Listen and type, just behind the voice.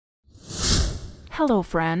Hello,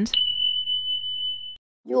 friend.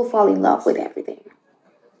 You'll fall in love with everything.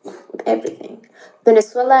 With everything.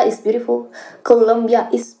 Venezuela is beautiful. Colombia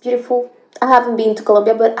is beautiful. I haven't been to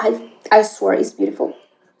Colombia, but I swear it's beautiful.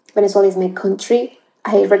 Venezuela is my country.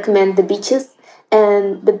 I recommend the beaches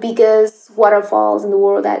and the biggest waterfalls in the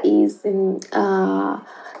world that is in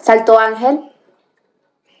Salto Ángel.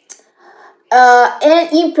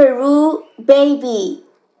 And in Peru, baby,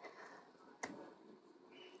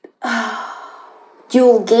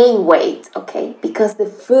 you'll gain weight, okay? Because the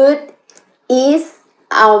food is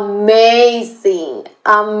amazing.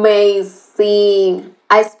 Amazing.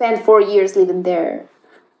 I spent 4 years living there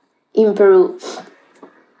in Peru.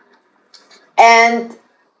 And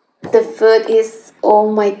the food is,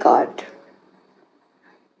 oh my god.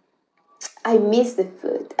 I miss the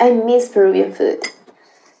food. I miss Peruvian food.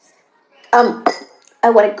 I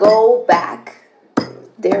want to go back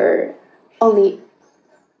there only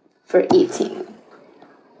for eating.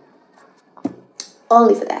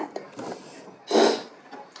 Only for that.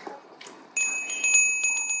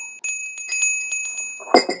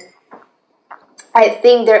 I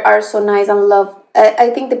think they are so nice and love. I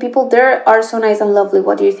think the people there are so nice and lovely.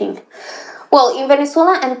 What do you think? Well, in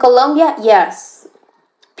Venezuela and Colombia, yes,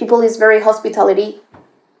 people is very hospitality.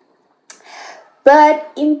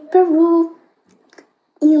 But in Peru,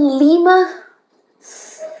 in Lima,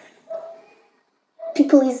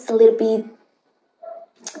 people is a little bit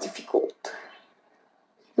difficult.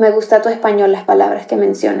 Me gusta tu español, las palabras que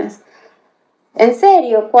mencionas. ¿En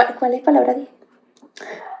serio? ¿Cuáles palabras dije?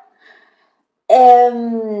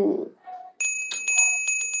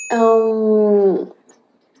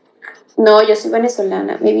 No, yo soy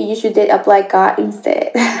venezolana. Maybe you should apply God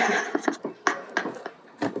instead.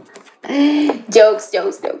 Jokes.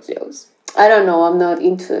 I don't know, I'm not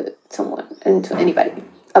into anybody.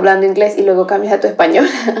 Hablando inglés y luego cambias a tu español.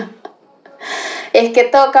 Es que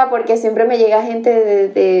toca porque siempre me llega gente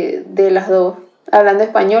de las dos, hablando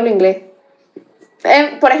español o inglés.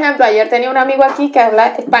 Por ejemplo, ayer tenía un amigo aquí que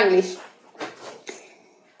habla Spanglish.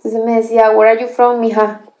 Entonces me decía, where are you from,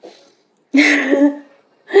 mija?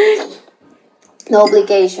 No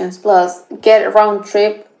obligations, plus get a round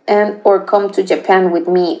trip and or come to Japan with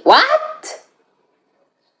me. What?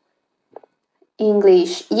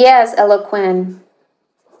 English. Yes, eloquent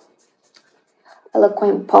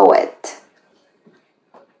poet.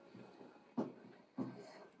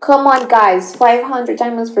 Come on, guys. 500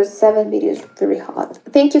 diamonds for 7 videos. Very hot.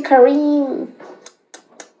 Thank you, Kareem.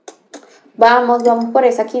 Vamos por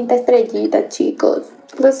esa quinta estrellita, chicos.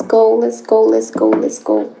 Let's go.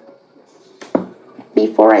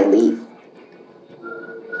 Before I leave.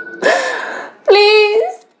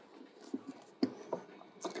 Please.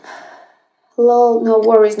 Hello, no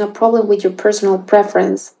worries, no problem with your personal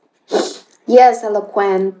preference. Yes,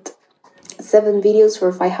 eloquent. 7 videos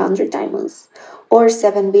for 500 diamonds. Or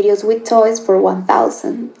 7 videos with toys for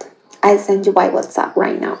 1,000. I send you by WhatsApp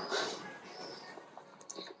right now.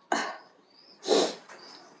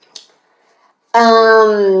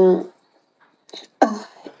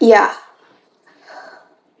 Yeah.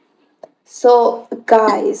 So,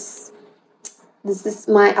 guys, this is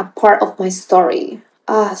a part of my story.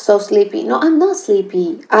 So sleepy. No, I'm not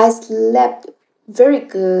sleepy. I slept very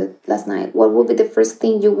good last night. What would be the first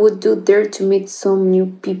thing you would do there to meet some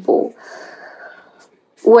new people?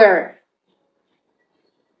 Where?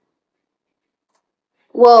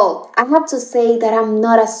 Well, I have to say that I'm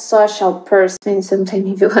not a social person. Sometimes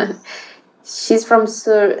if you want. She's from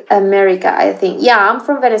South America, I think. Yeah, I'm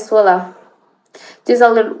from Venezuela. Just a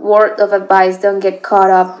little word of advice: don't get caught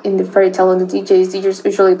up in the fairy tale on the DJs. DJs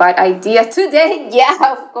usually bad idea today.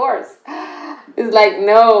 Yeah, of course. It's like,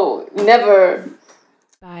 no, never.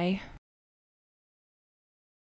 Bye.